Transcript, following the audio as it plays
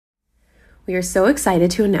We are so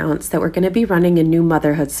excited to announce that we're going to be running a new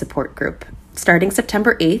motherhood support group. Starting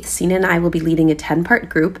September 8th, Sina and I will be leading a 10-part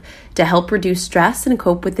group to help reduce stress and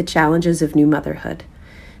cope with the challenges of new motherhood.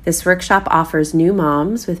 This workshop offers new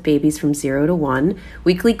moms with babies from 0 to 1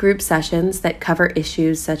 weekly group sessions that cover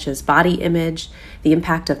issues such as body image, the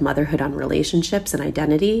impact of motherhood on relationships and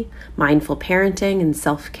identity, mindful parenting, and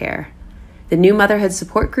self-care. The new motherhood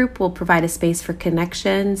support group will provide a space for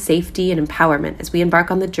connection, safety, and empowerment as we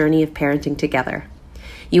embark on the journey of parenting together.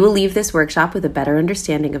 You will leave this workshop with a better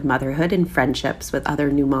understanding of motherhood and friendships with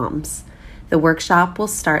other new moms. The workshop will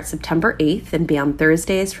start September 8th and be on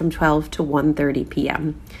Thursdays from 12 to 1:30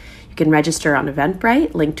 p.m. You can register on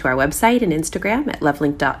Eventbrite, link to our website and Instagram at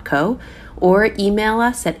lovelink.co, or email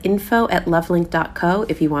us at info@lovelink.co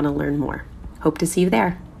if you want to learn more. Hope to see you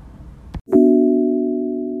there.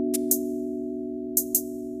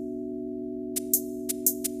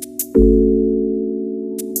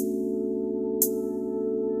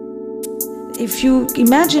 If you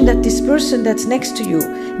imagine that this person that's next to you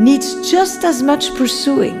needs just as much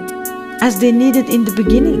pursuing as they needed in the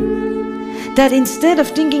beginning, that instead of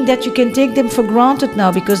thinking that you can take them for granted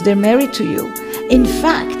now because they're married to you, in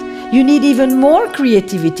fact, you need even more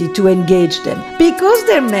creativity to engage them because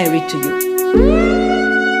they're married to you.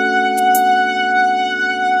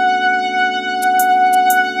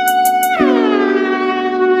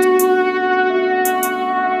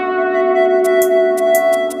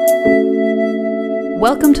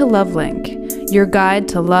 Welcome to LoveLink, your guide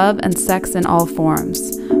to love and sex in all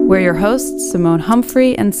forms. We're your hosts, Simone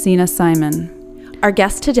Humphrey and Sina Simon. Our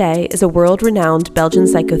guest today is a world-renowned Belgian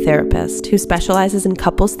psychotherapist who specializes in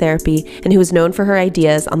couples therapy and who is known for her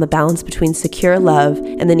ideas on the balance between secure love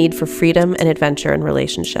and the need for freedom and adventure in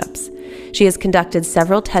relationships. She has conducted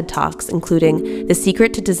several TED Talks, including The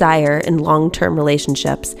Secret to Desire in Long-Term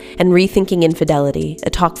Relationships and Rethinking Infidelity, a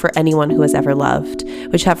talk for anyone who has ever loved,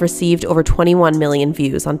 which have received over 21 million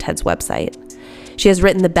views on TED's website. She has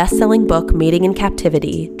written the best-selling book Mating in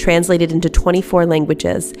Captivity, translated into 24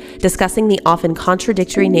 languages, discussing the often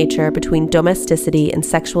contradictory nature between domesticity and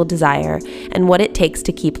sexual desire and what it takes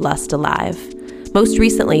to keep lust alive. Most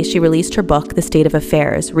recently, she released her book, The State of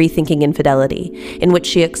Affairs, Rethinking Infidelity, in which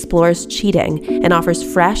she explores cheating and offers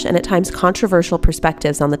fresh and at times controversial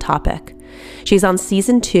perspectives on the topic. She's on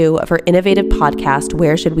season 2 of her innovative podcast,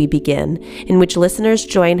 Where Should We Begin?, in which listeners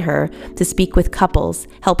join her to speak with couples,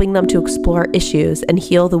 helping them to explore issues and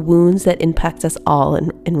heal the wounds that impact us all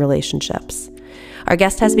in relationships. Our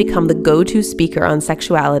guest has become the go-to speaker on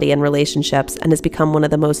sexuality and relationships and has become one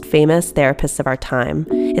of the most famous therapists of our time.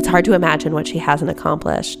 It's hard to imagine what she hasn't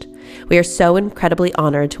accomplished. We are so incredibly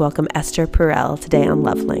honored to welcome Esther Perel today on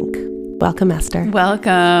LoveLink. Welcome, Esther.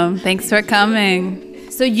 Welcome. Thanks for coming.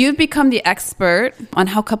 So you've become the expert on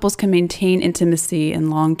how couples can maintain intimacy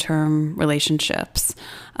in long-term relationships.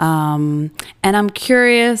 And I'm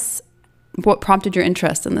curious what prompted your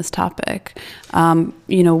interest in this topic.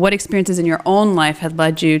 What experiences in your own life had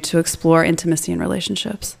led you to explore intimacy in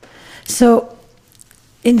relationships? So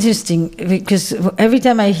interesting, because every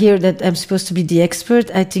time I hear that I'm supposed to be the expert,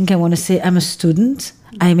 I think I want to say I'm a student.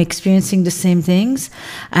 I'm experiencing the same things.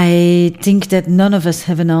 I think that none of us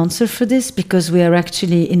have an answer for this because we are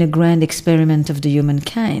actually in a grand experiment of the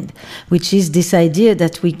humankind, which is this idea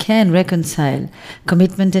that we can reconcile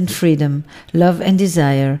commitment and freedom, love and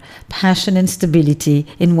desire, passion and stability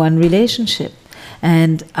in one relationship.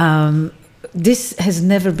 And this has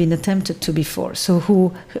never been attempted to before.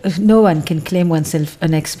 So no one can claim oneself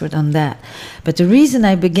an expert on that. But the reason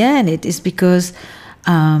I began it is because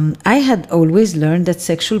I had always learned that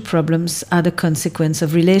sexual problems are the consequence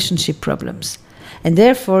of relationship problems. And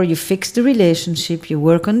therefore, you fix the relationship, you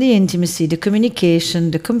work on the intimacy, the communication,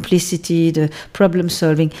 the complicity, the problem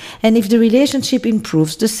solving. And if the relationship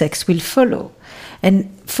improves, the sex will follow. And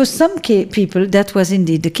for some people, that was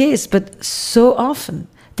indeed the case. But so often,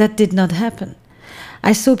 that did not happen.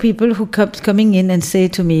 I saw people who kept coming in and say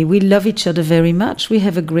to me, we love each other very much. We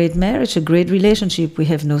have a great marriage, a great relationship. We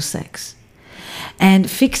have no sex. And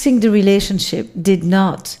fixing the relationship did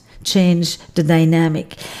not change the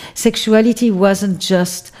dynamic. Sexuality wasn't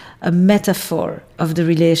just a metaphor of the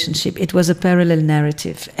relationship. It was a parallel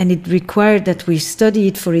narrative. And it required that we study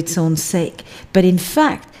it for its own sake. But in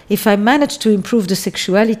fact, if I managed to improve the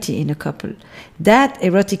sexuality in a couple, that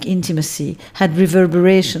erotic intimacy had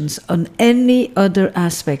reverberations on any other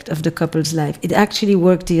aspect of the couple's life. It actually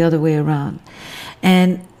worked the other way around.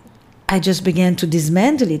 And I just began to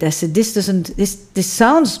dismantle it. I said, this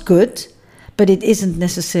sounds good, but it isn't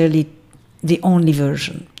necessarily the only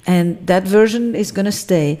version. And that version is going to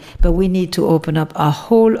stay, but we need to open up a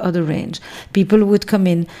whole other range. People would come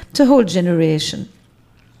in, it's a whole generation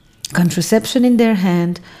contraception in their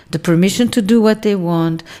hand, the permission to do what they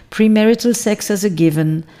want, premarital sex as a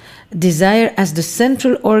given, desire as the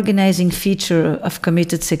central organizing feature of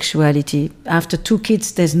committed sexuality. After 2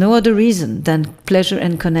 kids, there's no other reason than pleasure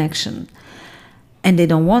and connection. And they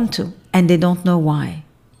don't want to, and they don't know why.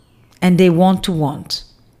 And they want to want.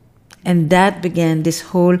 And that began this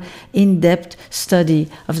whole in-depth study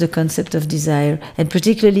of the concept of desire, and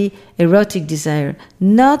particularly erotic desire,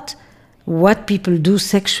 not what people do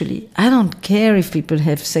sexually. I don't care if people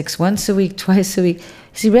have sex once a week, twice a week.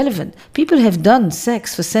 It's irrelevant. People have done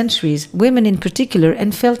sex for centuries, women in particular,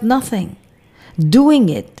 and felt nothing. Doing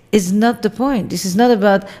it is not the point. This is not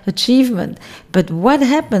about achievement. But what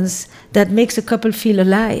happens that makes a couple feel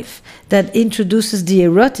alive, that introduces the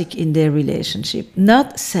erotic in their relationship,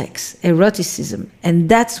 not sex, eroticism. And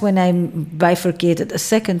that's when I bifurcated a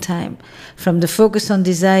second time from the focus on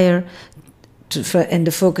desire and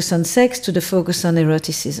the focus on sex to the focus on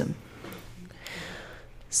eroticism.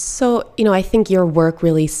 So, I think your work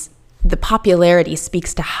really, the popularity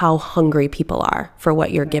speaks to how hungry people are for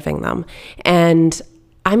what you're giving them. And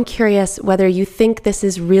I'm curious whether you think this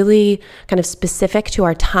is really kind of specific to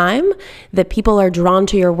our time, that people are drawn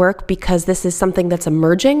to your work because this is something that's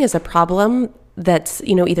emerging as a problem that's,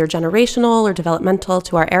 either generational or developmental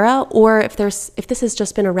to our era, or if this has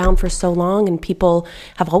just been around for so long and people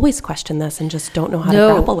have always questioned this and just don't know how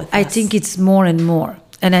to grapple with this. I think it's more and more.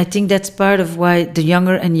 And I think that's part of why the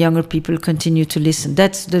younger and younger people continue to listen.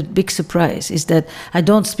 That's the big surprise, is that I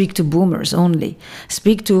don't speak to boomers only.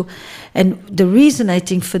 And the reason I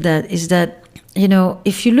think for that is that,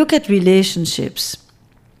 if you look at relationships,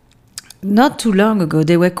 not too long ago,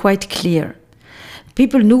 they were quite clear.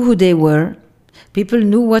 People knew who they were. People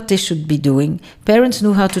knew what they should be doing. Parents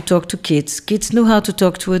knew how to talk to kids. Kids knew how to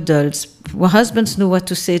talk to adults. Husbands knew what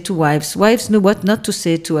to say to wives. Wives knew what not to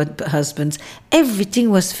say to husbands.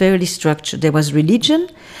 Everything was fairly structured. There was religion.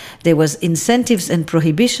 There was incentives and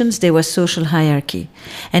prohibitions. There was social hierarchy.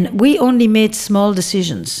 And we only made small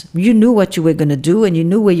decisions. You knew what you were going to do, and you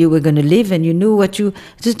knew where you were going to live, and you knew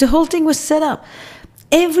the whole thing was set up.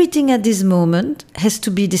 Everything at this moment has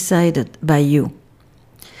to be decided by you.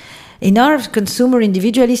 In our consumer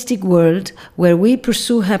individualistic world, where we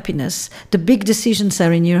pursue happiness, the big decisions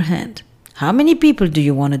are in your hand. How many people do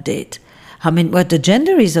you want to date? What the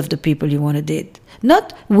gender is of the people you want to date?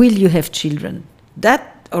 Not will you have children?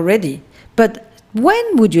 That already. But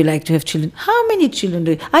when would you like to have children? How many children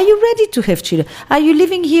do you? Are you ready to have children? Are you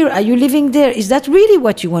living here? Are you living there? Is that really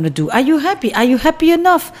what you want to do? Are you happy? Are you happy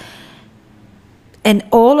enough? And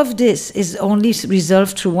all of this is only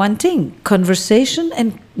resolved through one thing: conversation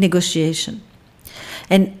and negotiation.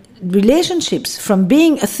 And relationships, from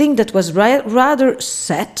being a thing that was rather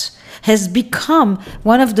set, has become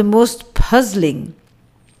one of the most puzzling,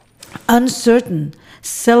 uncertain,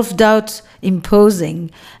 self-doubt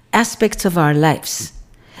imposing aspects of our lives.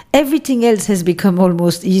 Everything else has become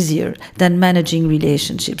almost easier than managing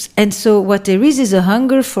relationships. And so what there is a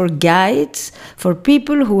hunger for guides, for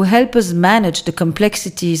people who help us manage the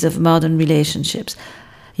complexities of modern relationships.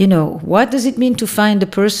 What does it mean to find a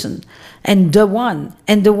person? And the one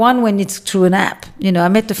when it's through an app. I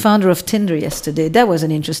met the founder of Tinder yesterday. That was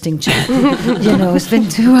an interesting chat. I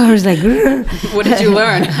spent 2 hours like... What did you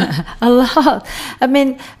learn? A lot. I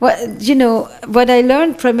mean, what I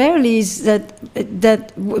learned primarily is that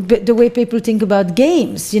the way people think about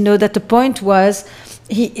games, that the point was,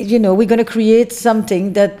 we're going to create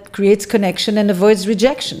something that creates connection and avoids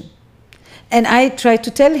rejection. And I tried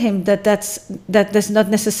to tell him that that's not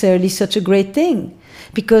necessarily such a great thing,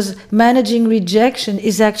 because managing rejection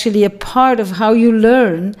is actually a part of how you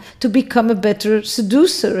learn to become a better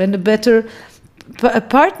seducer and a better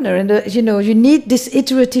partner. And you need this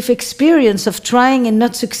iterative experience of trying and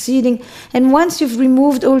not succeeding. And once you've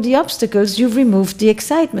removed all the obstacles, you've removed the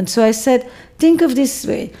excitement. So I said, think of this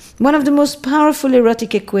way. One of the most powerful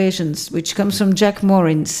erotic equations, which comes from Jack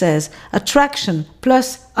Morin, says attraction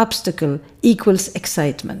plus obstacle equals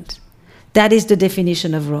excitement. That is the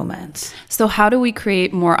definition of romance. So how do we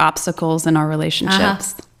create more obstacles in our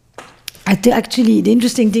relationships? Actually, the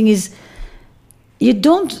interesting thing is you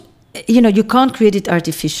can't create it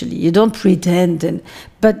artificially. You don't pretend.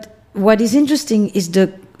 But what is interesting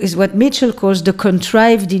is what Mitchell calls the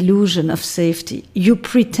contrived illusion of safety. You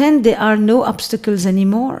pretend there are no obstacles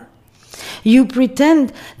anymore. You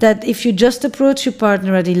pretend that if you just approach your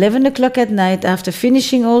partner at 11 o'clock at night after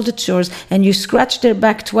finishing all the chores and you scratch their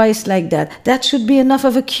back twice like that should be enough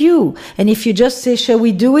of a cue. And if you just say, shall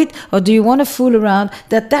we do it? Or do you want to fool around?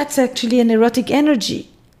 That's actually an erotic energy.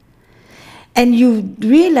 And you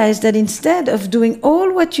realize that instead of doing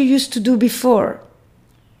all what you used to do before,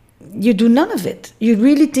 you do none of it. You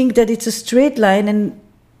really think that it's a straight line, and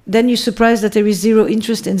then you're surprised that there is zero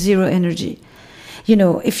interest and zero energy. You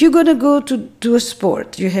know, if you're going to go to a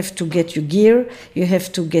sport, you have to get your gear, you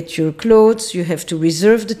have to get your clothes, you have to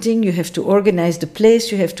reserve the thing, you have to organize the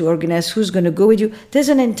place, you have to organize who's going to go with you. There's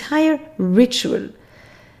an entire ritual.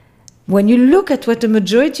 When you look at what the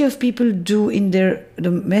majority of people do in their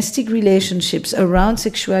domestic relationships around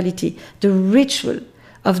sexuality, the ritual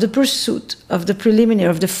of the pursuit, of the preliminary,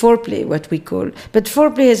 of the foreplay, what we call, but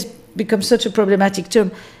foreplay has become such a problematic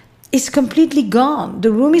term, is completely gone.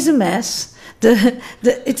 The room is a mess.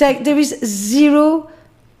 It's like there is zero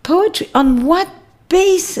poetry. On what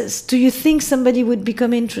basis do you think somebody would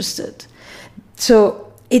become interested?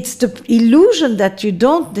 So it's the illusion that you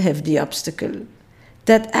don't have the obstacle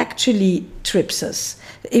that actually trips us.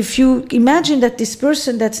 If you imagine that this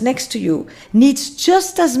person that's next to you needs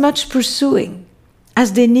just as much pursuing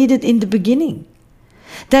as they needed in the beginning,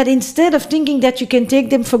 that instead of thinking that you can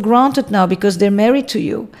take them for granted now because they're married to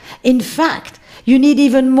you, in fact, you need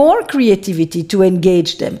even more creativity to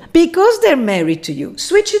engage them because they're married to you.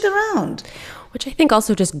 Switch it around. Which I think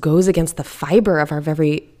also just goes against the fiber of our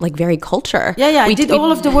very culture. Yeah, I did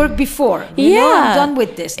all of the work before. You know, I'm done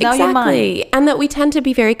with this. Now you're mine. And that we tend to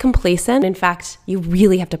be very complacent. In fact, you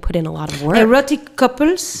really have to put in a lot of work. Erotic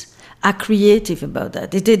couples are creative about that.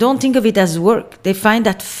 They don't think of it as work. They find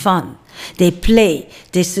that fun. They play,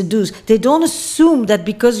 they seduce. They don't assume that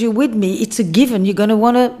because you're with me, it's a given, you're going to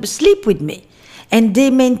want to sleep with me. And they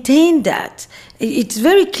maintain that. It's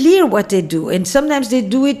very clear what they do. And sometimes they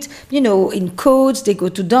do it, you know, in codes. They go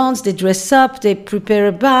to dance, they dress up, they prepare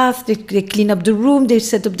a bath, they clean up the room, they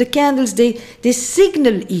set up the candles, they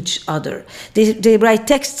signal each other. They write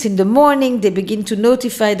texts in the morning, they begin to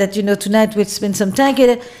notify that, you know, tonight we'll spend some time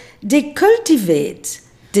together. They cultivate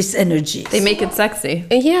this energy. They make it sexy.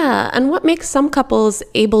 Yeah. And what makes some couples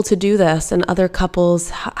able to do this and other couples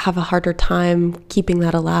have a harder time keeping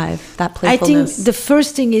that alive, that playfulness? I think the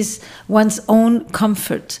first thing is one's own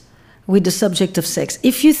comfort with the subject of sex.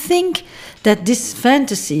 If you think that this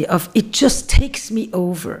fantasy of it just takes me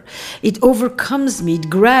over, it overcomes me, it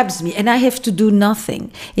grabs me, and I have to do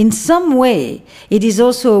nothing, in some way, it is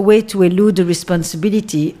also a way to elude the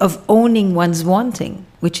responsibility of owning one's wanting,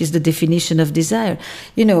 which is the definition of desire.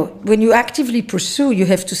 You know, when you actively pursue, you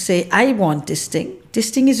have to say, I want this thing. This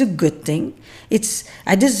thing is a good thing.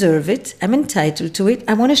 I deserve it. I'm entitled to it.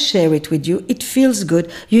 I want to share it with you. It feels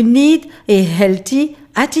good. You need a healthy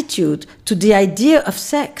attitude to the idea of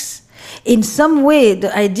sex. In some way,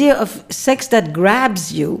 the idea of sex that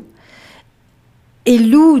grabs you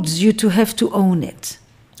eludes you to have to own it.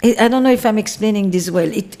 I don't know if I'm explaining this well.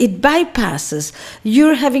 It bypasses.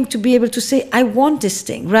 You're having to be able to say, I want this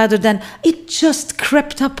thing, rather than it just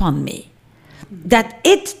crept up on me. That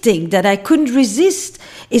it thing that I couldn't resist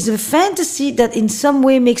is a fantasy that in some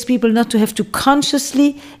way makes people not to have to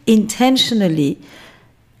consciously, intentionally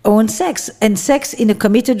own sex. And sex in a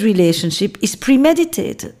committed relationship is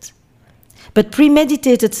premeditated. But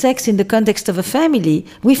premeditated sex in the context of a family,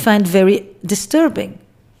 we find very disturbing.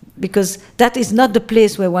 Because that is not the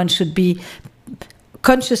place where one should be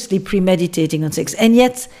consciously premeditating on sex. And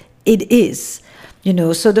yet it is. You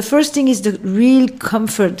know, so the first thing is the real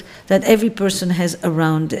comfort that every person has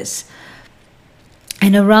around this.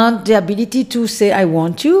 And around the ability to say, I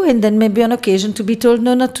want you, and then maybe on occasion to be told,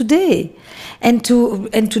 no, not today. And to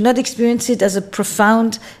not experience it as a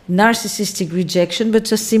profound narcissistic rejection, but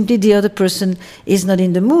just simply the other person is not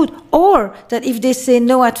in the mood. Or that if they say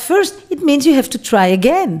no at first, it means you have to try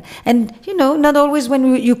again. And, you know, not always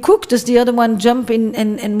when you cook does the other one jump in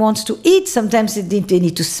and wants to eat. Sometimes they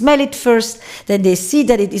need to smell it first. Then they see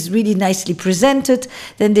that it is really nicely presented.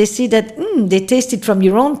 Then they see that they taste it from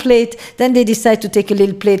your own plate. Then they decide to take a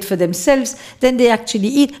little plate for themselves. Then they actually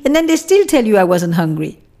eat. And then they still tell you I wasn't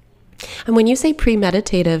hungry. And when you say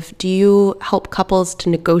premeditative, do you help couples to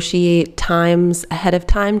negotiate times ahead of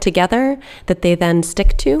time together that they then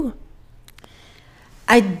stick to?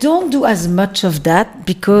 I don't do as much of that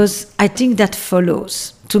because I think that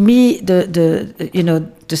follows. To me,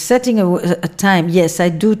 the setting a time, yes, I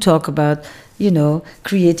do talk about,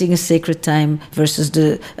 creating a sacred time versus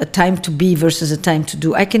a time to be versus a time to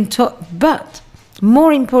do. I can talk, but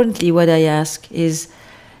more importantly, what I ask is,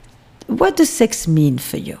 what does sex mean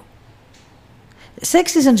for you?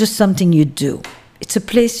 Sex isn't just something you do. It's a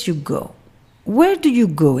place you go. Where do you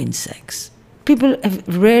go in sex? People have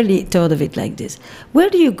rarely thought of it like this. Where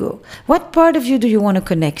do you go? What part of you do you want to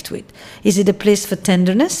connect with? Is it a place for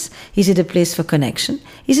tenderness? Is it a place for connection?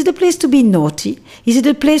 Is it a place to be naughty? Is it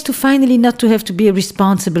a place to finally not to have to be a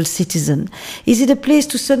responsible citizen? Is it a place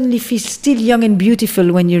to suddenly feel still young and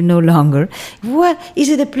beautiful when you're no longer? What is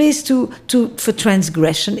it a place for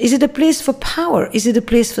transgression? Is it a place for power? Is it a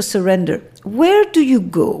place for surrender? Where do you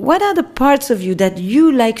go? What are the parts of you that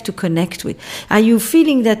you like to connect with? Are you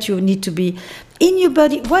feeling that you need to be in your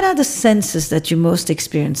body? What are the senses that you most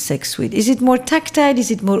experience sex with? Is it more tactile? Is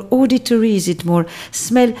it more auditory? Is it more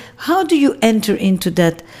smell? How do you enter into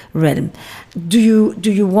that realm? Do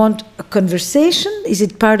you want a conversation? Is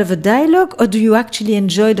it part of a dialogue? Or do you actually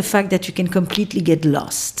enjoy the fact that you can completely get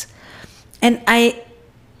lost? And I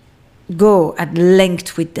go at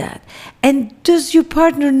length with that. And does your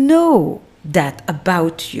partner know that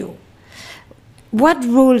about you? What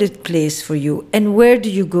role it plays for you, and where do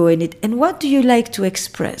you go in it, and what do you like to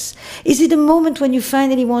express? Is it a moment when you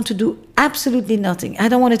finally want to do absolutely nothing? I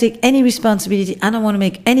don't want to take any responsibility. I don't want to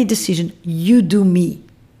make any decision. You do me.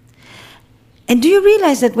 And do you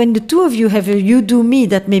realize that when the two of you have a you do me,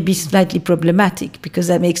 that may be slightly problematic, because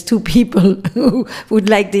that makes two people who would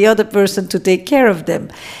like the other person to take care of them.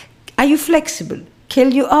 Are you flexible?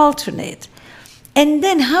 Can you alternate? And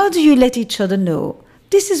then how do you let each other know,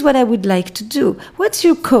 this is what I would like to do? What's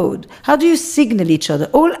your code? How do you signal each other?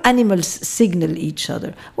 All animals signal each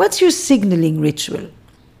other. What's your signaling ritual?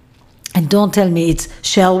 And don't tell me it's,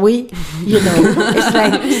 shall we? You know, it's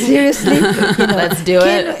like, seriously? You know, let's do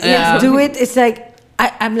it. Let's do it. It's like,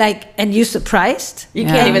 I'm like, and you surprised? You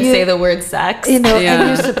can't even say the word sex. You know, and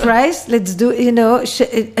you surprised? Let's do, you know,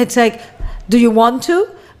 it's like, do you want to?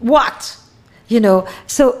 What? You know,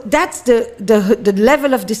 so that's the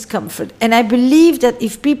level of discomfort. And I believe that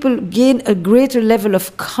if people gain a greater level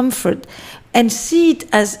of comfort and see it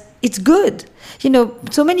as it's good. You know,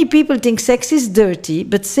 so many people think sex is dirty,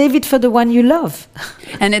 but save it for the one you love.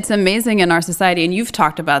 And it's amazing in our society, and you've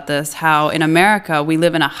talked about this, how in America we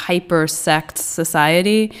live in a hyper-sexed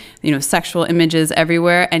society, you know, sexual images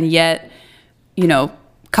everywhere, and yet, you know,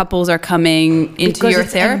 couples are coming into because your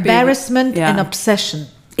it's therapy. Embarrassment and obsession.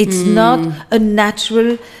 It's not a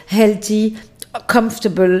natural, healthy,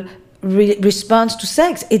 comfortable response to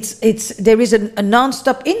sex. There is a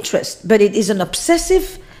non-stop interest, but it is an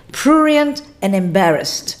obsessive, prurient, and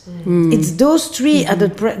embarrassed. It's those three are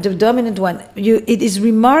the dominant one. It is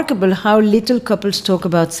remarkable how little couples talk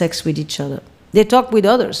about sex with each other. They talk with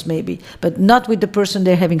others, maybe, but not with the person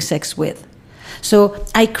they're having sex with. So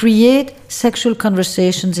I create sexual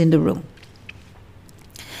conversations in the room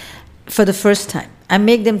for the first time. I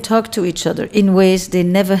make them talk to each other in ways they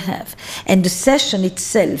never have. And the session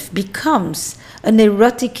itself becomes an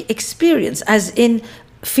erotic experience, as in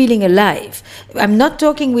feeling alive. I'm not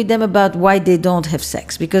talking with them about why they don't have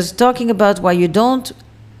sex, because talking about why you don't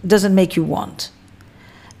doesn't make you want.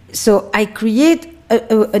 So I create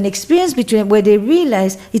an experience between them where they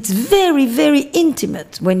realize it's very, very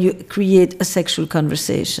intimate when you create a sexual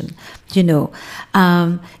conversation. You know,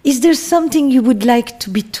 is there something you would like to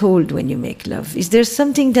be told when you make love? Is there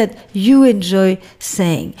something that you enjoy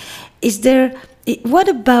saying? What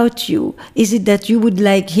about you? Is it that you would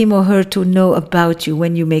like him or her to know about you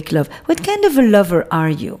when you make love? What kind of a lover are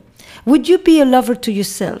you? Would you be a lover to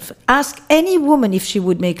yourself? Ask any woman if she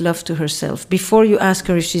would make love to herself before you ask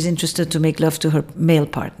her if she's interested to make love to her male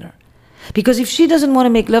partner. Because if she doesn't want to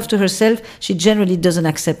make love to herself, she generally doesn't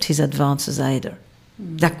accept his advances either.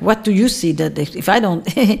 Like, what do you see that if I don't,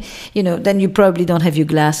 you know, then you probably don't have your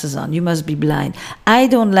glasses on. You must be blind. I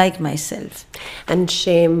don't like myself. And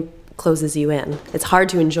shame closes you in. It's hard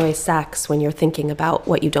to enjoy sex when you're thinking about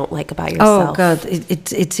what you don't like about yourself. Oh God,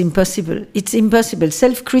 it's impossible. It's impossible.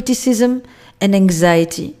 Self-criticism and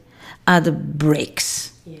anxiety are the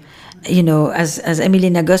brakes. Yeah. You know, as Emily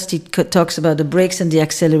Nagoski talks about the brakes and the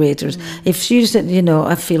accelerators. If she said, you know,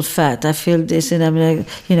 I feel fat, I feel this, and I'm like,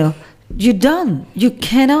 you know, you're done. You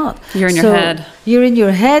cannot. You're in your head. You're in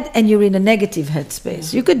your head, and you're in a negative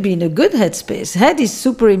headspace. You could be in a good headspace. Head is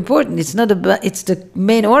super important. It's not it's the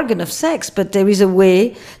main organ of sex, but there is a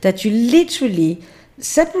way that you literally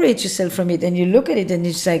separate yourself from it, and you look at it, and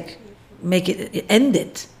it's like, end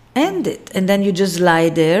it, and then you just lie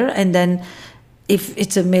there, and then if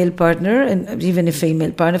it's a male partner, and even a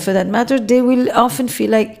female partner for that matter, they will often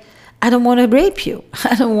feel like, I don't want to rape you.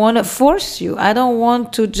 I don't want to force you. I don't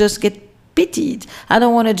want to just get pitied. I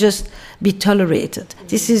don't want to just be tolerated.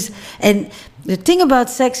 And the thing about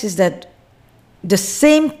sex is that the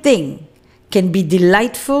same thing can be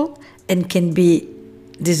delightful and can be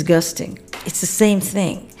disgusting. It's the same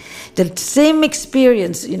thing. The same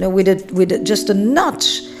experience, you know, with just a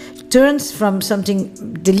notch turns from something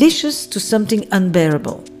delicious to something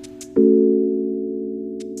unbearable.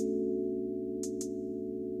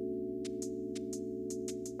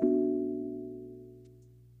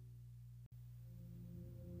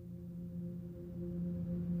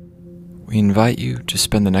 We invite you to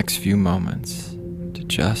spend the next few moments to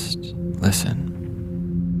just listen.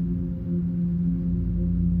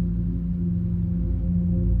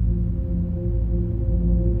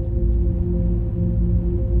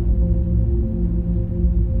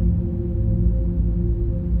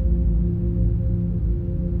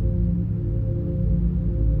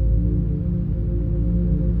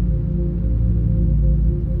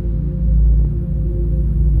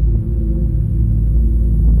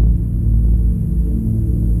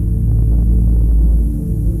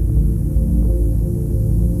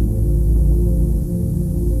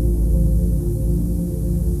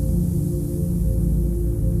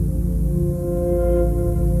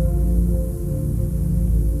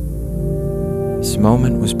 This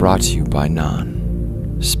moment was brought to you by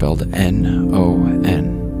Non, spelled N-O-N,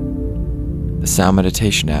 the sound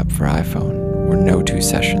meditation app for iPhone, where no two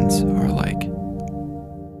sessions are alike.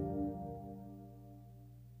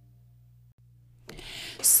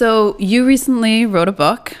 So you recently wrote a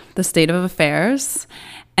book, The State of Affairs,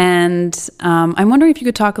 and I'm wondering if you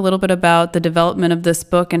could talk a little bit about the development of this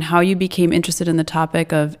book and how you became interested in the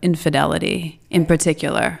topic of infidelity in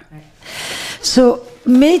particular. So,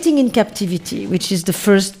 Mating in Captivity, which is the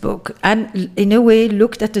first book, and in a way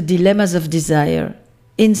looked at the dilemmas of desire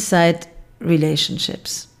inside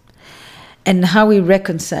relationships and how we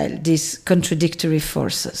reconcile these contradictory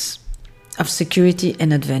forces of security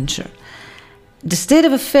and adventure. The State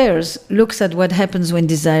of Affairs looks at what happens when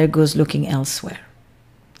desire goes looking elsewhere.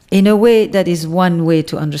 In a way, that is one way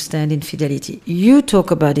to understand infidelity. You talk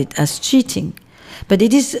about it as cheating, but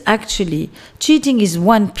it is actually, cheating is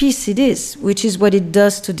one piece it is, which is what it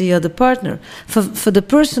does to the other partner. For the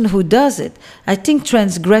person who does it, I think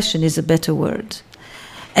transgression is a better word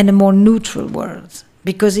and a more neutral word,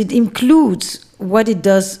 because it includes what it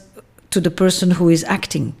does to the person who is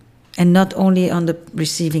acting and not only on the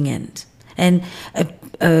receiving end. And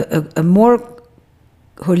a more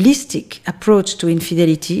holistic approach to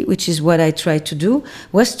infidelity, which is what I try to do,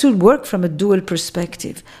 was to work from a dual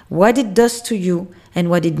perspective. What it does to you and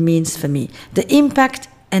what it means for me. The impact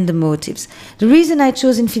and the motives. The reason I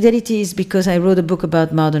chose infidelity is because I wrote a book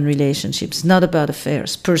about modern relationships, not about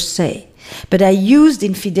affairs per se. But I used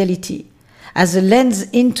infidelity as a lens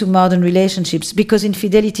into modern relationships because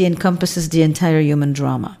infidelity encompasses the entire human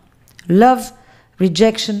drama. Love,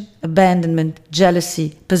 rejection, abandonment,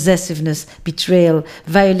 jealousy, possessiveness, betrayal,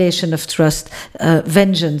 violation of trust,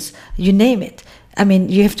 vengeance, you name it. I mean,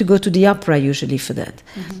 you have to go to the opera usually for that.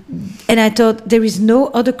 Mm-hmm. And I thought there is no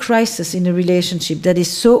other crisis in a relationship that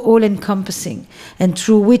is so all-encompassing and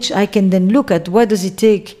through which I can then look at what does it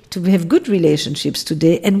take to have good relationships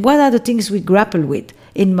today and what are the things we grapple with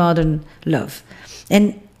in modern love.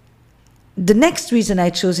 And the next reason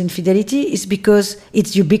I chose infidelity is because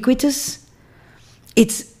it's ubiquitous.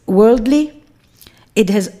 It's worldly, it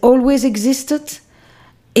has always existed,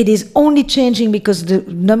 it is only changing because the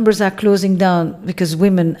numbers are closing down because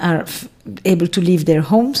women are able to leave their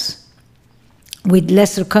homes with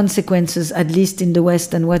lesser consequences, at least in the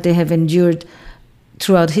West, than what they have endured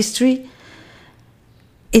throughout history.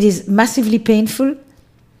 It is massively painful,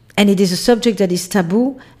 and it is a subject that is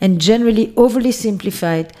taboo and generally overly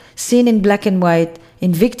simplified, seen in black and white,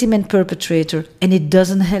 in victim and perpetrator, and it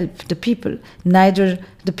doesn't help the people, neither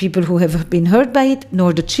the people who have been hurt by it,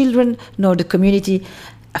 nor the children, nor the community.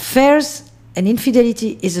 Affairs and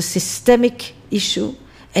infidelity is a systemic issue,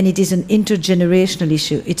 and it is an intergenerational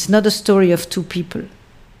issue. It's not a story of two people.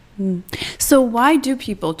 So why do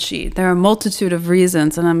people cheat? There are a multitude of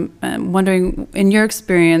reasons, and I'm wondering, in your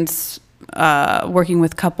experience, working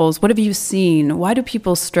with couples, what have you seen? Why do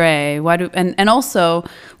people stray? And also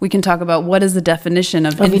we can talk about what is the definition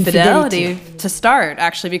of infidelity to start,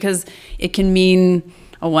 actually, because it can mean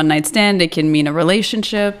a one-night stand, it can mean a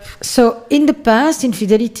relationship. So in the past,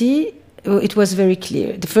 infidelity, it was very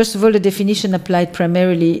clear. First of all, the definition applied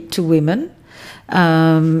primarily to women,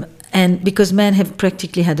 and because men have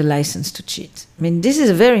practically had a license to cheat. I mean, this is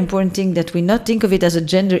a very important thing that we not think of it as a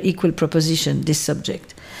gender equal proposition, this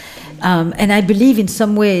subject. And I believe in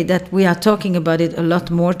some way that we are talking about it a lot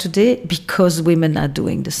more today because women are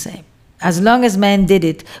doing the same. As long as men did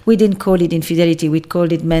it, we didn't call it infidelity, we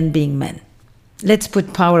called it men being men. Let's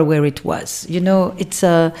put power where it was. You know, it's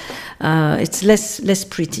less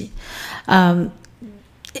pretty.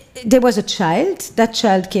 There was a child. That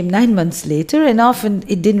child came 9 months later, and often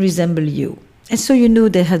it didn't resemble you. And so you knew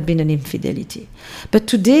there had been an infidelity. But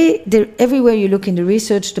today, everywhere you look in the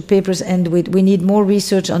research, the papers end with, we need more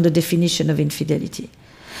research on the definition of infidelity.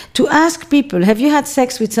 To ask people, have you had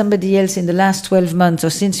sex with somebody else in the last 12 months or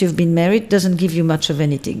since you've been married, doesn't give you much of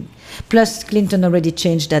anything. Plus, Clinton already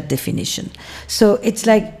changed that definition. So it's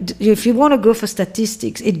like, if you want to go for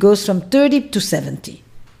statistics, it goes from 30 to 70.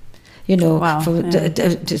 You know, wow,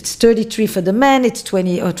 it's 33 for the men, it's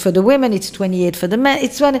 20 or for the women, it's 28 for the men.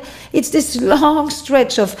 It's this long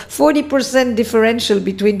stretch of 40% differential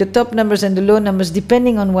between the top numbers and the low numbers,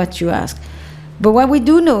 depending on what you ask. But what we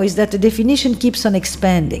do know is that the definition keeps on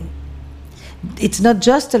expanding. It's not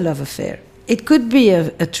just a love affair. It could be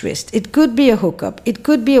a tryst. It could be a hookup. It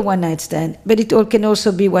could be a one-night stand. But it can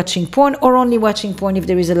also be watching porn, or only watching porn if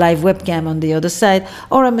there is a live webcam on the other side,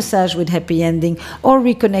 or a massage with happy ending, or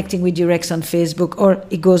reconnecting with your ex on Facebook, or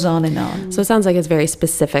it goes on and on. So it sounds like it's very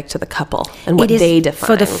specific to the couple and what they define.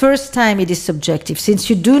 For the first time, it is subjective. Since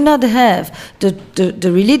you do not have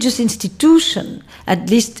the religious institution, at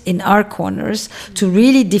least in our corners, to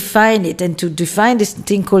really define it and to define this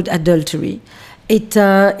thing called adultery, it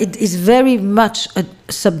is very much a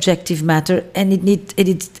subjective matter, and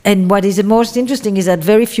and what is the most interesting is that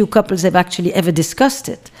very few couples have actually ever discussed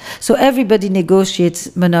it. So everybody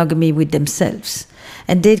negotiates monogamy with themselves,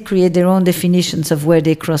 and they create their own definitions of where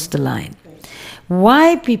they cross the line.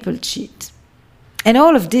 Why people cheat? And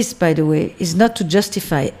all of this, by the way, is not to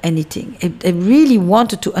justify anything. I really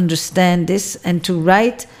wanted to understand this and to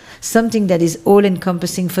write something that is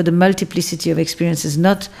all-encompassing for the multiplicity of experiences,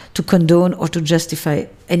 not to condone or to justify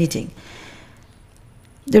anything.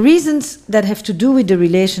 The reasons that have to do with the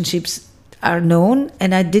relationships are known,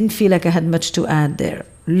 and I didn't feel like I had much to add there.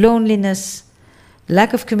 Loneliness,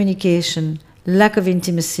 lack of communication, lack of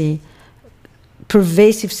intimacy,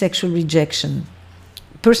 pervasive sexual rejection,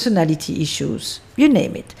 personality issues, you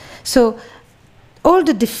name it. So all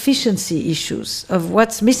the deficiency issues of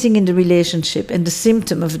what's missing in the relationship and the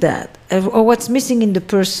symptom of that, or what's missing in the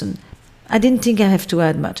person, I didn't think I have to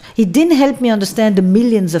add much. It didn't help me understand the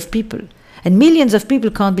millions of people. And millions of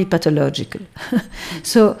people can't be pathological.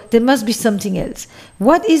 So there must be something else.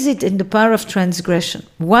 What is it in the power of transgression?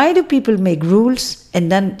 Why do people make rules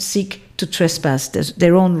and then seek to trespass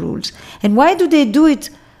their own rules? And why do they do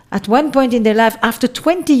it at one point in their life after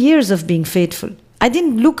 20 years of being faithful? I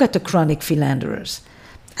didn't look at the chronic philanderers.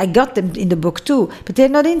 I got them in the book too, but they're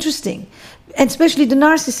not interesting. And especially the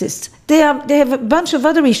narcissists. They have a bunch of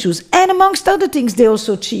other issues. And amongst other things, they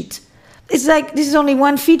also cheat. It's like this is only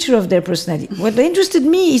one feature of their personality. What interested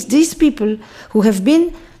me is these people who have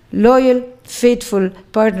been loyal, faithful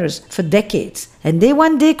partners for decades. And they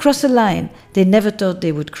one day cross a line they never thought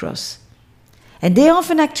they would cross. And they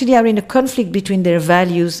often actually are in a conflict between their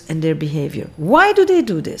values and their behavior. Why do they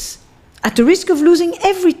do this? At the risk of losing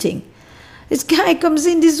everything. This guy comes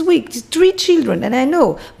in this week, 3 children, and I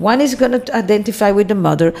know one is going to identify with the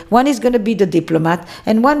mother, one is going to be the diplomat,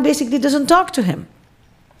 and one basically doesn't talk to him.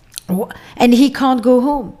 And he can't go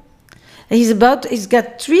home. He's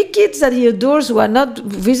got 3 kids that he adores who are not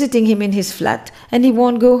visiting him in his flat, and he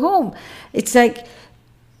won't go home. It's like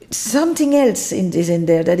something else is in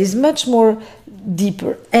there that is much more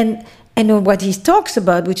deeper. And what he talks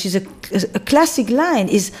about, which is a classic line,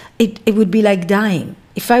 is it would be like dying.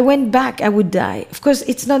 If I went back, I would die. Of course,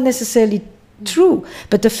 it's not necessarily true,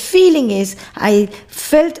 but the feeling is I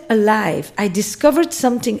felt alive. I discovered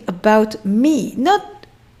something about me, not,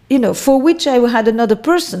 for which I had another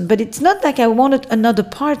person, but it's not like I wanted another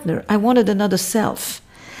partner. I wanted another self.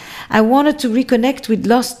 I wanted to reconnect with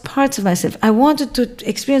lost parts of myself. I wanted to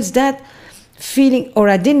experience that feeling, or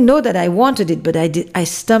I didn't know that I wanted it, but I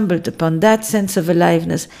stumbled upon that sense of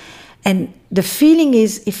aliveness. And the feeling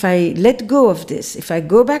is, if I let go of this, if I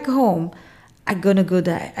go back home, I'm going to go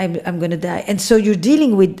die. I'm going to die. And so you're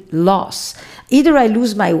dealing with loss. Either I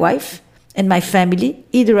lose my wife and my family,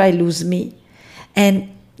 either I lose me. And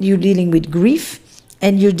you're dealing with grief,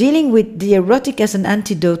 and you're dealing with the erotic as an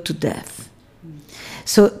antidote to death.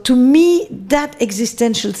 So to me, that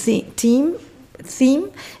existential theme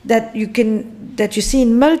that you see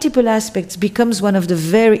in multiple aspects becomes one of the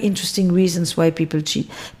very interesting reasons why people cheat.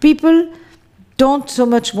 People don't so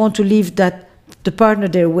much want to leave the partner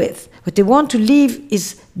they're with. What they want to leave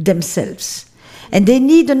is themselves. And they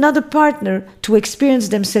need another partner to experience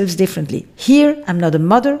themselves differently. Here, I'm not a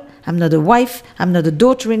mother, I'm not a wife, I'm not a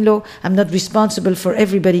daughter-in-law, I'm not responsible for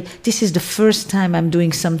everybody. This is the first time I'm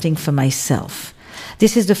doing something for myself.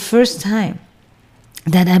 This is the first time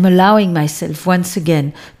that I'm allowing myself once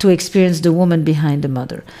again to experience the woman behind the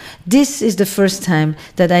mother. This is the first time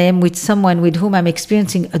that I am with someone with whom I'm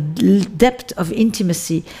experiencing a depth of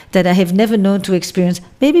intimacy that I have never known to experience,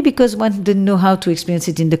 maybe because one didn't know how to experience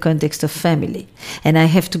it in the context of family, and I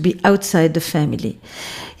have to be outside the family.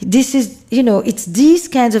 This is, it's these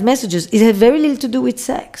kinds of messages. It has very little to do with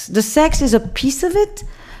sex. The sex is a piece of it,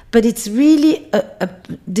 but it's really,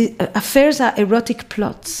 the affairs are erotic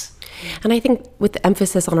plots. And I think with the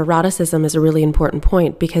emphasis on eroticism is a really important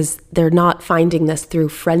point, because they're not finding this through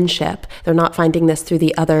friendship. They're not finding this through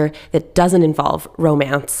the other that doesn't involve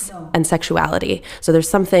romance and sexuality. So there's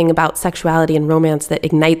something about sexuality and romance that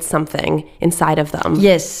ignites something inside of them.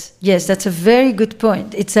 Yes, that's a very good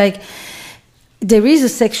point. It's like there is a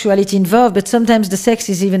sexuality involved, but sometimes the sex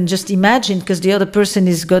is even just imagined because the other person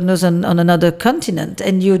is, God knows, on another continent.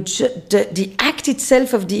 And the act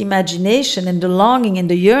itself of the imagination and the longing and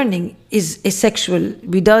the yearning is sexual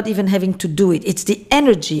without even having to do it. It's the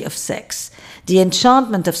energy of sex, the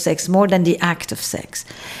enchantment of sex, more than the act of sex.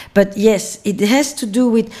 But yes, it has to do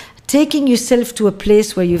with taking yourself to a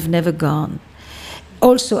place where you've never gone.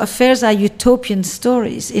 Also, affairs are utopian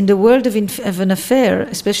stories. In the world of an affair,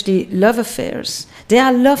 especially love affairs, they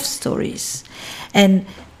are love stories. And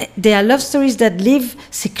they are love stories that live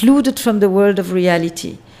secluded from the world of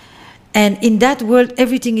reality. And in that world,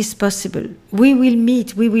 everything is possible. We will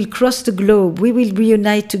meet, we will cross the globe, we will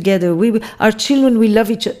reunite together, our children will love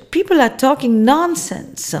each other. People are talking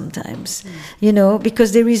nonsense sometimes,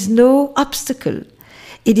 because there is no obstacle.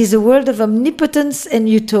 It is a world of omnipotence and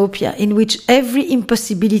utopia in which every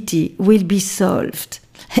impossibility will be solved.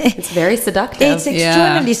 It's very seductive. It's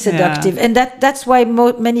extremely seductive. And that's why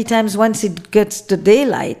many times once it gets the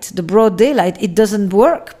daylight, the broad daylight, it doesn't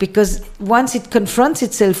work, because once it confronts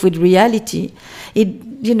itself with reality, she's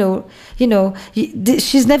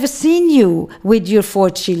never seen you with your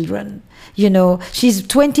 4 children. She's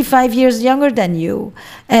 25 years younger than you,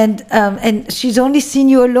 and she's only seen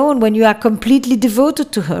you alone when you are completely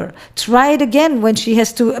devoted to her. Try it again when she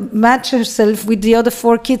has to match herself with the other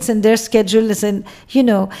 4 kids and their schedules, and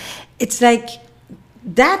it's like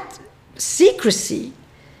that secrecy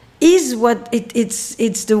is what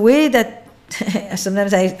it's the way that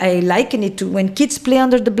sometimes I liken it to when kids play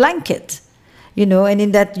under the blanket. And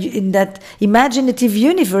in that imaginative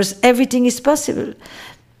universe, everything is possible.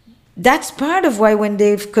 That's part of why when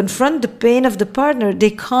they confront the pain of the partner, they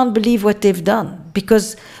can't believe what they've done.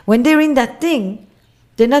 Because when they're in that thing,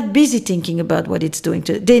 they're not busy thinking about what it's doing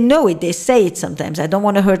to them. They know it, they say it sometimes. I don't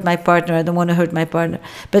want to hurt my partner, I don't want to hurt my partner.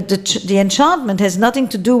 But the enchantment has nothing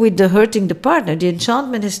to do with the hurting the partner. The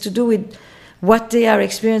enchantment has to do with what they are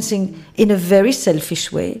experiencing in a very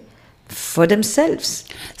selfish way for themselves.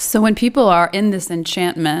 So when people are in this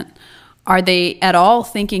enchantment, are they at all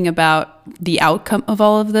thinking about the outcome of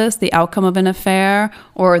all of this, the outcome of an affair,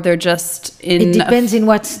 or they're just in... It depends in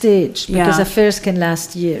what stage, because affairs can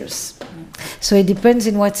last years. So it depends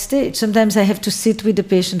in what stage. Sometimes I have to sit with the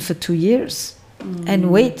patient for 2 years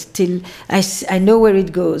and wait till I know where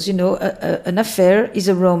it goes. An affair is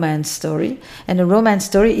a romance story, and a romance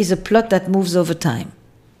story is a plot that moves over time.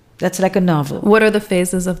 That's like a novel. What are the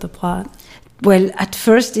phases of the plot? Well, at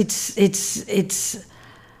first it's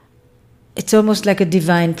almost like a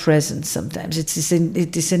divine presence sometimes. It is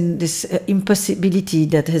in this impossibility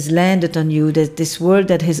that has landed on you, that this world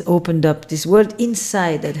that has opened up, this world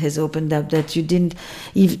inside that has opened up, that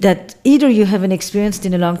that either you haven't experienced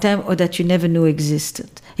in a long time or that you never knew existed.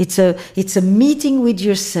 It's a meeting with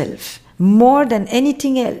yourself more than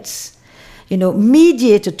anything else,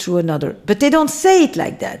 mediated through another. But they don't say it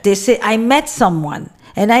like that. They say, I met someone.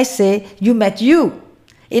 And I say, you met you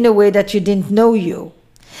in a way that you didn't know you.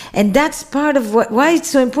 And that's part of why it's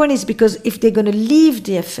so important, is because if they're going to leave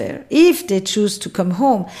the affair, if they choose to come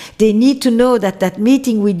home, they need to know that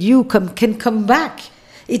meeting with you can come back.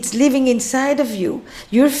 It's living inside of you.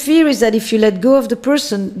 Your fear is that if you let go of the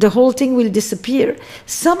person, the whole thing will disappear.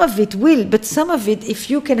 Some of it will, but some of it, if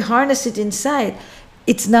you can harness it inside,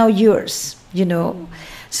 it's now yours,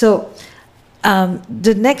 So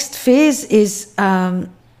the next phase is...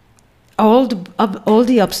 all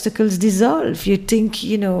the obstacles dissolve. You think,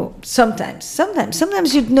 sometimes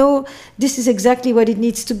this is exactly what it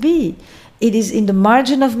needs to be. It is in the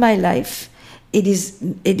margin of my life. It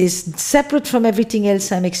is separate from everything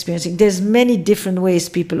else I'm experiencing. There's many different ways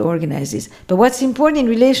people organize this. But what's important in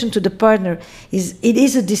relation to the partner is it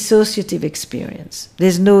is a dissociative experience.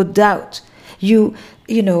 There's no doubt.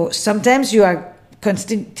 Sometimes you are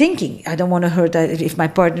constant thinking, I don't want to hurt if my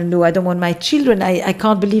partner knew, I don't want my children, I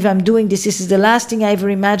can't believe I'm doing this is the last thing I ever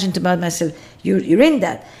imagined about myself. You're in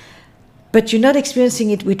that. But you're not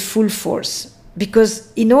experiencing it with full force.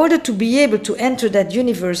 because in order to be able to enter that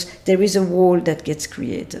universe, there is a wall that gets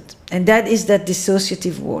created. And that is that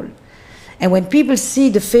dissociative wall. And when people see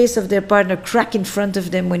the face of their partner crack in front of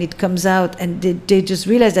them when it comes out, and they just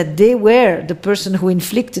realize that they were the person who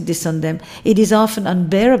inflicted this on them, it is often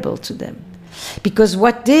unbearable to them. Because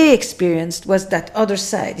what they experienced was that other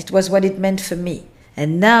side. It was what it meant for me.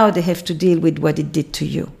 And now they have to deal with what it did to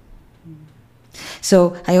you.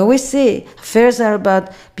 So I always say affairs are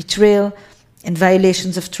about betrayal and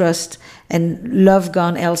violations of trust and love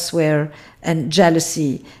gone elsewhere and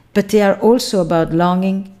jealousy. But they are also about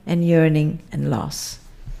longing and yearning and loss.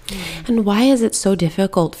 And why is it so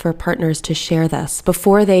difficult for partners to share this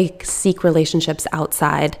before they seek relationships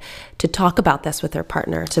outside, to talk about this with their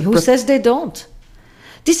partner? Who says they don't?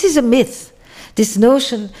 This is a myth. This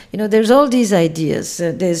notion, there's all these ideas.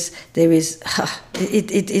 The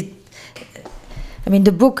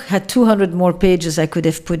book had 200 more pages I could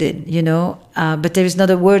have put in, but there is not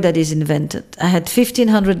a word that is invented. I had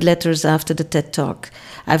 1,500 letters after the TED Talk.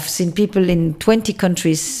 I've seen people in 20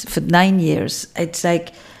 countries for 9 years. It's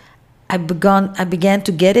like I began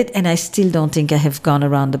to get it, and I still don't think I have gone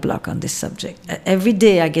around the block on this subject. Every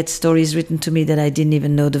day I get stories written to me that I didn't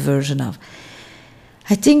even know the version of.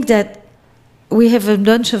 I think that we have a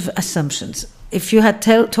bunch of assumptions. If you had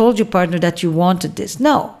told your partner that you wanted this,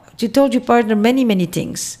 no. You told your partner many, many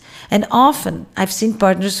things. And often I've seen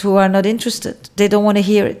partners who are not interested. They don't want to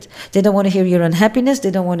hear it. They don't want to hear your unhappiness.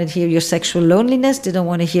 They don't want to hear your sexual loneliness. They don't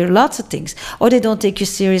want to hear lots of things. Or they don't take you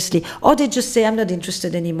seriously. Or they just say, I'm not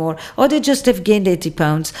interested anymore. Or they just have gained 80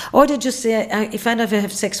 pounds. Or they just say, if I never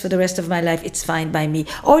have sex for the rest of my life, it's fine by me.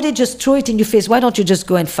 Or they just throw it in your face. Why don't you just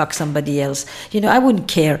go and fuck somebody else? I wouldn't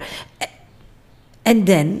care. And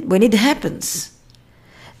then when it happens,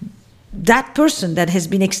 that person that has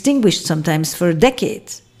been extinguished sometimes for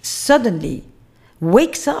decades suddenly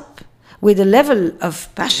wakes up with a level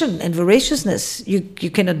of passion and voraciousness. You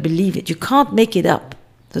cannot believe it. You can't make it up.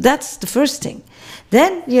 So that's the first thing.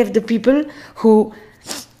 Then you have the people who,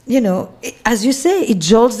 as you say, it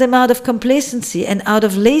jolts them out of complacency and out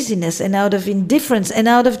of laziness and out of indifference and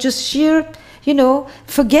out of just sheer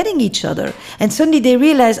forgetting each other. And suddenly they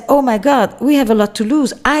realize, oh my God, we have a lot to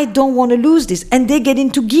lose. I don't want to lose this. And they get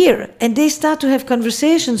into gear and they start to have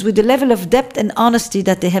conversations with the level of depth and honesty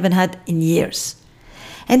that they haven't had in years.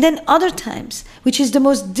 And then other times, which is the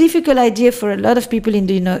most difficult idea for a lot of people in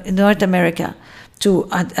North America to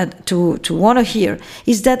want to hear,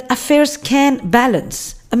 is that affairs can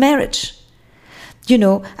balance a marriage.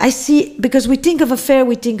 I see, because we think of affair,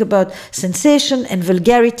 we think about sensation and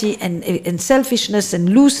vulgarity and selfishness and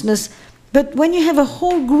looseness. But when you have a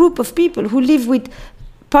whole group of people who live with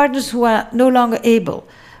partners who are no longer able,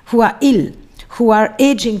 who are ill, who are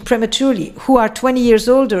aging prematurely, who are 20 years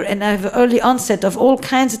older and have early onset of all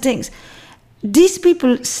kinds of things, these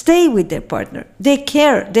people stay with their partner. They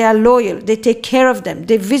care, they are loyal, they take care of them.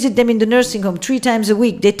 They visit them in the nursing home 3 times a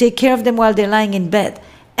week. They take care of them while they're lying in bed.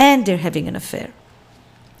 And they're having an affair.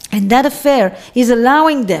 And that affair is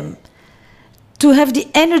allowing them to have the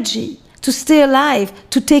energy to stay alive,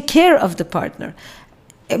 to take care of the partner.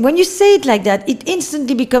 And when you say it like that, it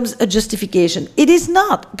instantly becomes a justification. It is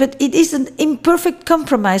not, but it is an imperfect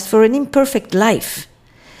compromise for an imperfect life,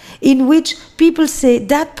 in which people say,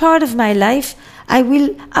 that part of my life I will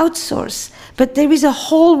outsource. But there is a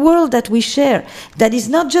whole world that we share that is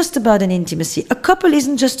not just about an intimacy. A couple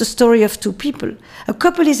isn't just a story of 2 people. A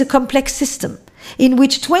couple is a complex system in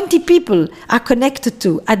which 20 people are connected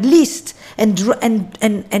to, at least,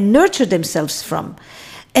 and nurture themselves from.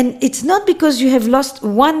 And it's not because you have lost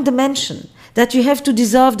one dimension that you have to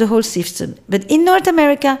dissolve the whole system. But in North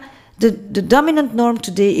America, the dominant norm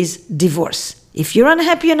today is divorce. If you're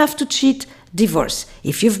unhappy enough to cheat, divorce.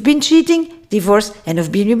 If you've been cheating, divorce. And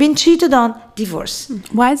if you've been cheated on, divorce.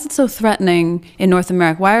 Why is it so threatening in North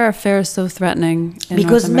America? Why are affairs so threatening in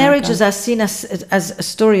Because North America? marriages are seen as a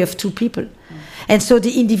story of 2 people. And so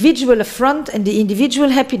the individual affront and the individual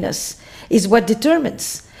happiness is what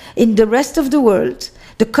determines. In the rest of the world,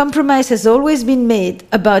 the compromise has always been made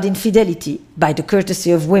about infidelity, by the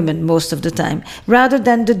courtesy of women most of the time, rather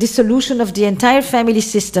than the dissolution of the entire family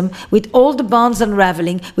system, with all the bonds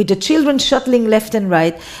unraveling, with the children shuttling left and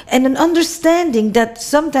right, and an understanding that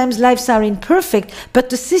sometimes lives are imperfect,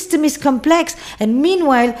 but the system is complex, and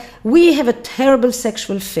meanwhile we have a terrible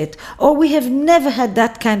sexual fit, or we have never had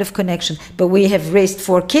that kind of connection, but we have raised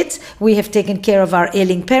 4 kids, we have taken care of our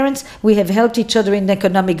ailing parents, we have helped each other in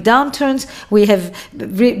economic downturns, we have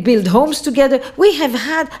built homes together, we have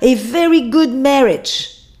had a very good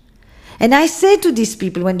marriage. And I say to these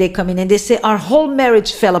people when they come in and they say, our whole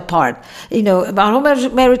marriage fell apart, our whole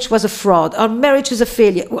marriage was a fraud, our marriage is a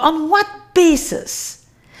failure. On what basis.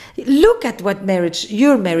 Look at what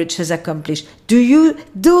your marriage has accomplished.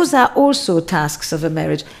 Those are also tasks of a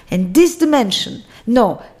marriage. And this dimension,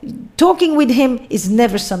 no, talking with him is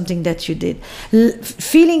never something that you did.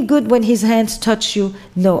 Feeling good when his hands touch you,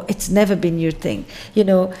 no, it's never been your thing.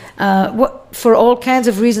 For all kinds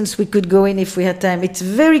of reasons we could go in if we had time. It's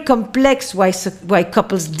very complex why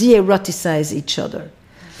couples de-eroticize each other.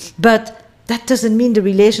 But that doesn't mean the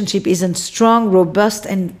relationship isn't strong, robust,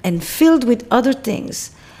 and filled with other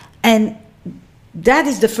things. And that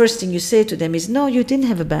is the first thing you say to them is, no, you didn't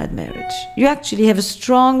have a bad marriage. You actually have a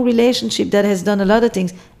strong relationship that has done a lot of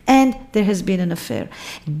things, and there has been an affair.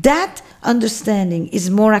 That understanding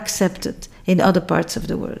is more accepted in other parts of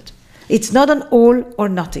the world. It's not an all or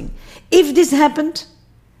nothing. If this happened,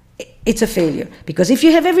 it's a failure. Because if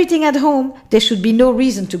you have everything at home, there should be no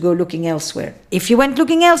reason to go looking elsewhere. If you went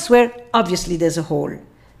looking elsewhere, obviously there's a hole.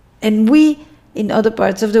 And we, in other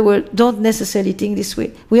parts of the world, don't necessarily think this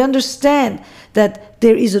way. We understand that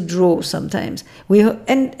there is a draw sometimes.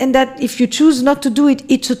 And that if you choose not to do it,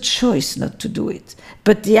 it's a choice not to do it.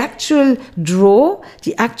 But the actual draw,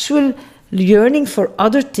 the actual yearning for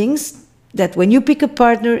other things, that when you pick a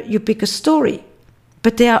partner, you pick a story.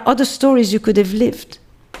 But there are other stories you could have lived.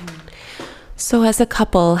 So as a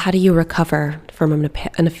couple, how do you recover from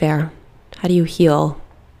an affair? How do you heal?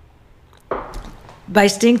 By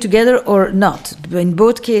staying together or not, in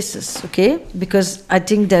both cases, okay? Because I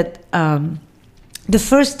think that the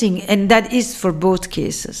first thing, and that is for both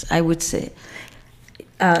cases, I would say,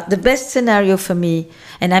 the best scenario for me,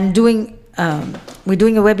 and we're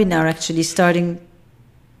doing a webinar actually starting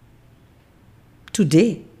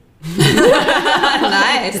today.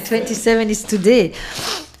 Nice. The 27th is today.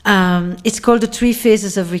 It's called the 3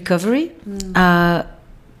 Phases of Recovery.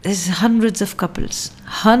 There's hundreds of couples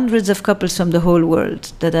from the whole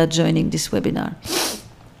world that are joining this webinar.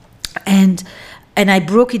 And I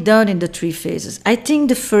broke it down in the 3 phases. I think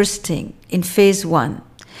the first thing in phase 1,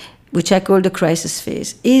 which I call the crisis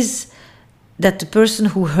phase, is that the person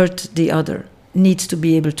who hurt the other needs to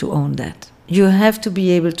be able to own that. You have to be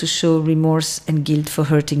able to show remorse and guilt for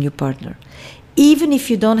hurting your partner. Even if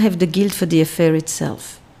you don't have the guilt for the affair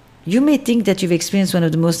itself. You may think that you've experienced one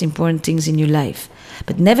of the most important things in your life.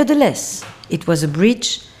 But nevertheless, it was a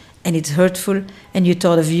breach, and it's hurtful, and you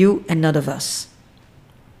thought of you and not of us.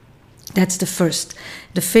 That's the first.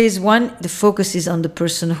 The phase 1, the focus is on the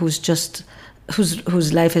person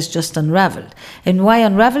whose life has just unraveled. And why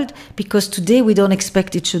unraveled? Because today we don't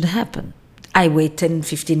expect it should happen. I wait 10,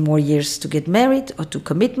 15 more years to get married or to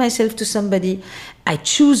commit myself to somebody. I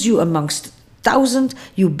choose you amongst 1,000.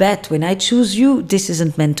 You bet when I choose you, this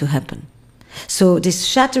isn't meant to happen. So this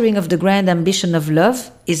shattering of the grand ambition of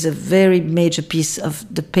love is a very major piece of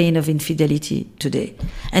the pain of infidelity today.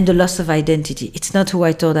 And the loss of identity. It's not who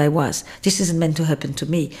I thought I was. This isn't meant to happen to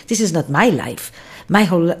me. This is not my life. My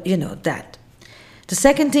whole, that. The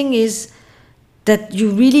second thing is that you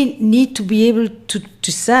really need to be able to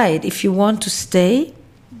decide if you want to stay,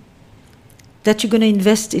 that you're going to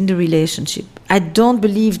invest in the relationship. I don't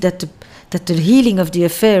believe that the healing of the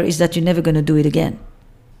affair is that you're never going to do it again.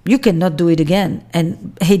 You cannot do it again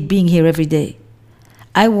and hate being here every day.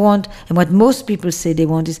 And what most people say they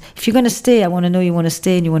want is, if you're going to stay, I want to know you want to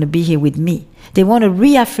stay and you want to be here with me. They want a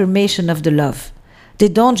reaffirmation of the love. They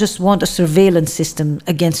don't just want a surveillance system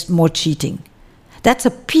against more cheating. That's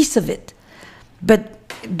a piece of it. But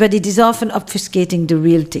it is often obfuscating the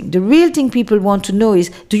real thing. The real thing people want to know is,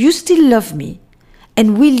 do you still love me?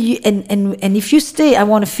 And will you? And if you stay, I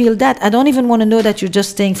want to feel that. I don't even want to know that you're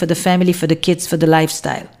just staying for the family, for the kids, for the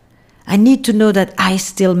lifestyle. I need to know that I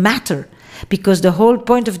still matter, because the whole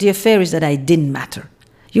point of the affair is that I didn't matter.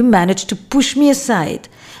 You managed to push me aside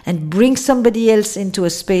and bring somebody else into a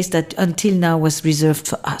space that until now was reserved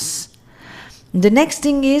for us. The next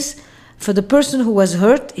thing is, for the person who was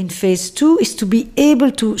hurt in phase 2, is to be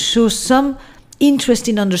able to show some interest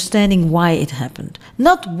in understanding why it happened.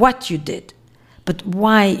 Not what you did, but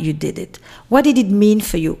why you did it. What did it mean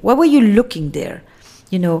for you? What were you looking there?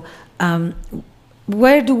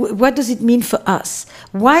 What does it mean for us?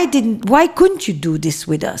 Why couldn't you do this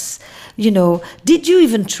with us? Did you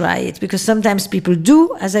even try it? Because sometimes people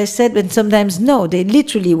do, as I said, and sometimes no. They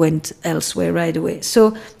literally went elsewhere right away.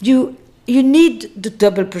 So you need the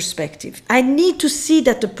double perspective. I need to see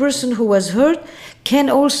that the person who was hurt can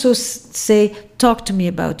also say, talk to me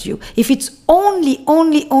about you. If it's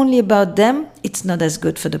only about them, it's not as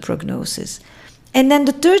good for the prognosis. And then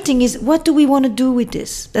the third thing is, what do we want to do with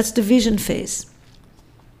this? That's the vision phase.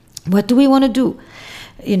 What do we want to do?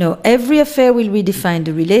 Every affair will redefine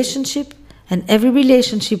the relationship, and every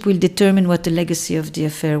relationship will determine what the legacy of the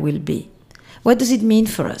affair will be. What does it mean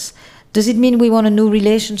for us? Does it mean we want a new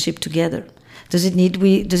relationship together? Does it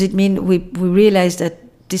mean we realize that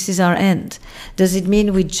this is our end? Does it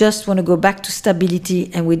mean we just want to go back to stability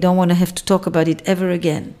and we don't want to have to talk about it ever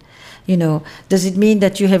again? You know, does it mean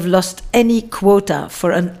that you have lost any quota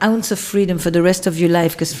for an ounce of freedom for the rest of your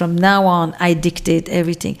life? Because from now on, I dictate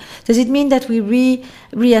everything. Does it mean that we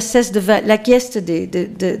reassess the value? Like yesterday,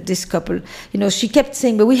 this couple, you know, she kept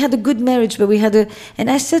saying, but we had a good marriage, but we had a... And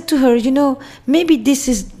I said to her, you know, maybe this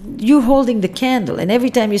is you holding the candle. And every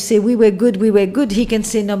time you say, we were good, he can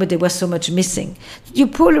say, no, but there was so much missing. You're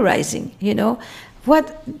polarizing, you know.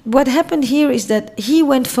 What happened here is that he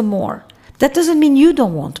went for more. That doesn't mean you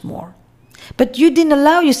don't want more. But you didn't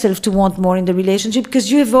allow yourself to want more in the relationship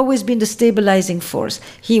because you have always been the stabilizing force.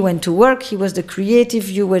 He went to work, he was the creative,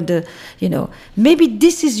 you were the, you know. Maybe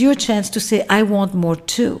this is your chance to say, I want more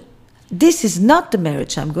too. This is not the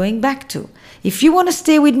marriage I'm going back to. If you want to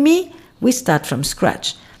stay with me, we start from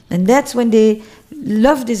scratch. And that's when they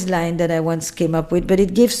love this line that I once came up with, but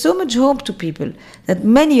it gave so much hope to people that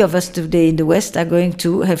many of us today in the West are going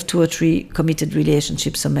to have 2 or 3 committed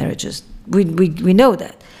relationships or marriages. We know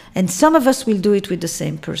that. And some of us will do it with the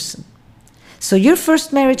same person. So your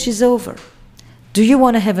first marriage is over. Do you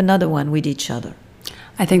want to have another one with each other?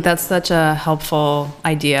 I think that's such a helpful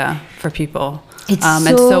idea for people. It's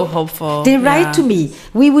so hopeful. They write to me,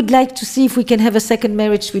 we would like to see if we can have a second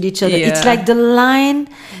marriage with each other. Yeah. It's like the line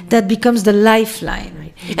that becomes the lifeline.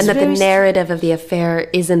 Right? And that the narrative of the affair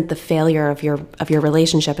isn't the failure of your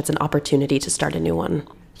relationship, it's an opportunity to start a new one.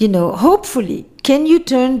 You know, hopefully, can you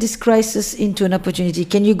turn this crisis into an opportunity?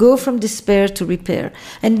 Can you go from despair to repair?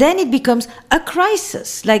 And then it becomes a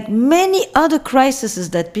crisis, like many other crises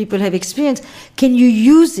that people have experienced. Can you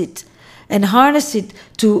use it and harness it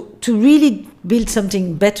to really build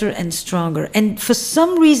something better and stronger? And for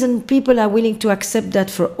some reason, people are willing to accept that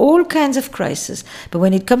for all kinds of crises. But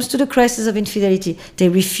when it comes to the crisis of infidelity, they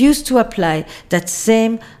refuse to apply that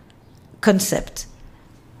same concept.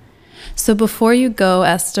 So before you go,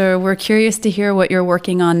 Esther, we're curious to hear what you're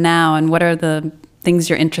working on now and what are the things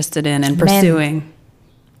you're interested in and pursuing.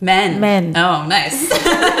 Men. Oh, nice.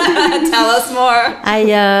 Tell us more.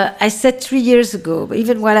 I said 3 years ago,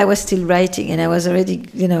 even while I was still writing, and I was already,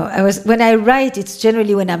 you know, when I write, it's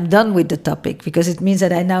generally when I'm done with the topic, because it means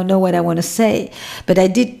that I now know what I want to say. But I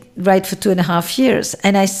did write for 2.5 years,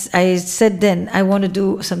 and I said then, I want to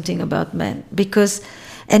do something about men, because...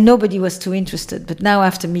 And nobody was too interested. But now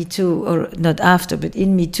after Me Too, or not after, but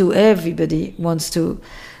in Me Too, everybody wants to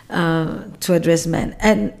address men.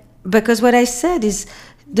 And because what I said is,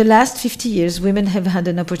 the last 50 years, women have had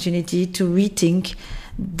an opportunity to rethink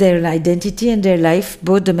their identity and their life,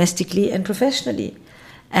 both domestically and professionally.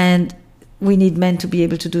 And we need men to be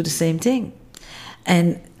able to do the same thing.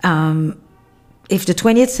 And if the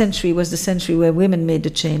 20th century was the century where women made the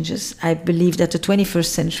changes, I believe that the 21st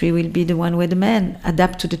century will be the one where the men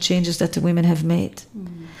adapt to the changes that the women have made.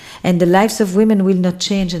 Mm. And the lives of women will not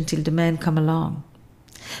change until the men come along.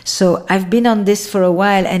 So I've been on this for a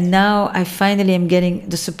while, and now I finally am getting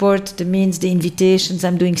the support, the means, the invitations.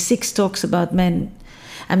 I'm doing 6 talks about men.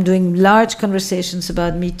 I'm doing large conversations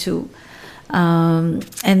about Me Too. And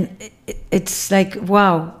it's like,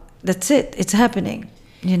 wow, that's it. It's happening.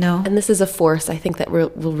 You know, and this is a force I think that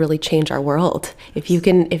will really change our world. If you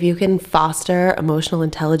can foster emotional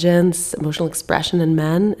intelligence, emotional expression in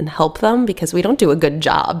men and help them, because we don't do a good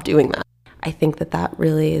job doing that. I think that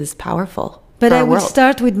really is powerful. But I will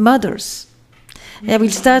start with mothers. I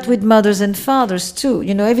will start with mothers and fathers too.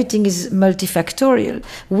 You know, everything is multifactorial.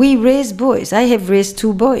 We raise boys. I have raised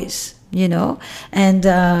 2 boys. You know, and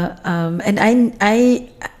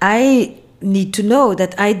I need to know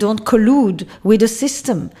that I don't collude with a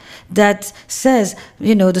system that says,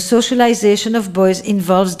 you know, the socialization of boys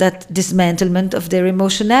involves that dismantlement of their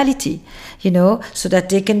emotionality, you know, so that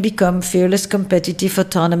they can become fearless, competitive,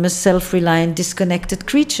 autonomous, self-reliant, disconnected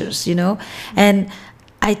creatures, you know. And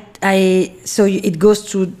so it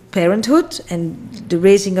goes through parenthood and the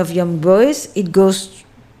raising of young boys. It goes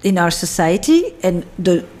in our society and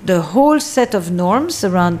the whole set of norms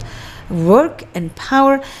around work and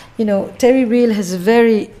power. You know, Terry Real has a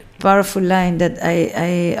very powerful line that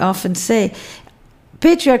I often say.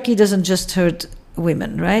 Patriarchy doesn't just hurt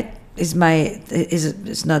women, right? It's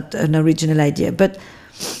not an original idea. But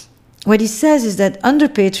what he says is that under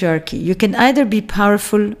patriarchy, you can either be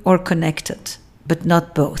powerful or connected, but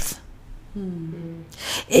not both. Mm-hmm.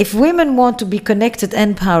 If women want to be connected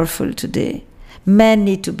and powerful today, men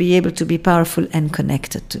need to be able to be powerful and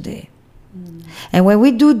connected today. And when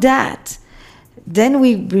we do that, then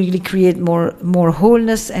we really create more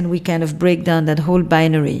wholeness, and we kind of break down that whole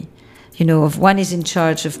binary of one is in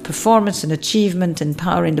charge of performance and achievement and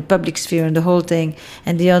power in the public sphere and the whole thing,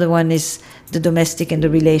 and the other one is the domestic and the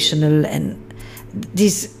relational, and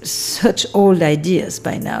these such old ideas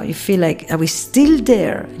by now. You feel like, are we still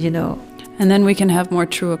there, And then we can have more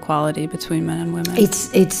true equality between men and women.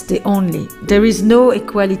 There is no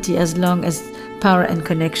equality as long as power and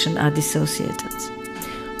connection are dissociated.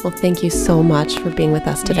 Well, thank you so much for being with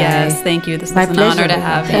us today. Yes, thank you. This My was an pleasure. honor to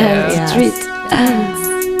have you. It's a treat.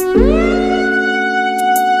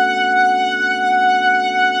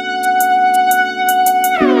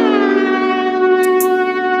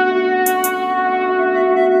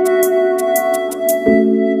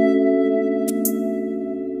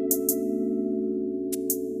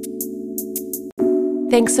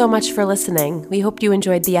 Thanks so much for listening. We hope you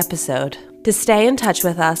enjoyed the episode. To stay in touch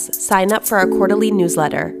with us, sign up for our quarterly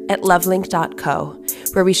newsletter at lovelink.co,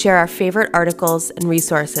 where we share our favorite articles and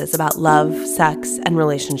resources about love, sex, and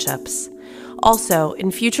relationships. Also,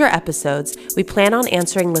 in future episodes, we plan on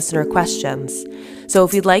answering listener questions. So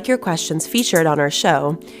if you'd like your questions featured on our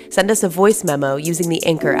show, send us a voice memo using the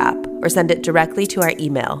Anchor app or send it directly to our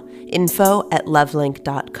email,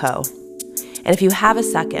 info@lovelink.co. And if you have a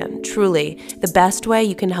second, truly, the best way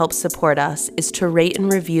you can help support us is to rate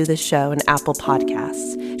and review the show in Apple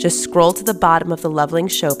Podcasts. Just scroll to the bottom of the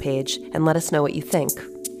Lovelink show page and let us know what you think.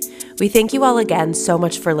 We thank you all again so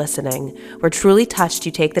much for listening. We're truly touched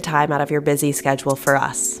you take the time out of your busy schedule for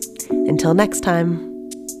us. Until next time.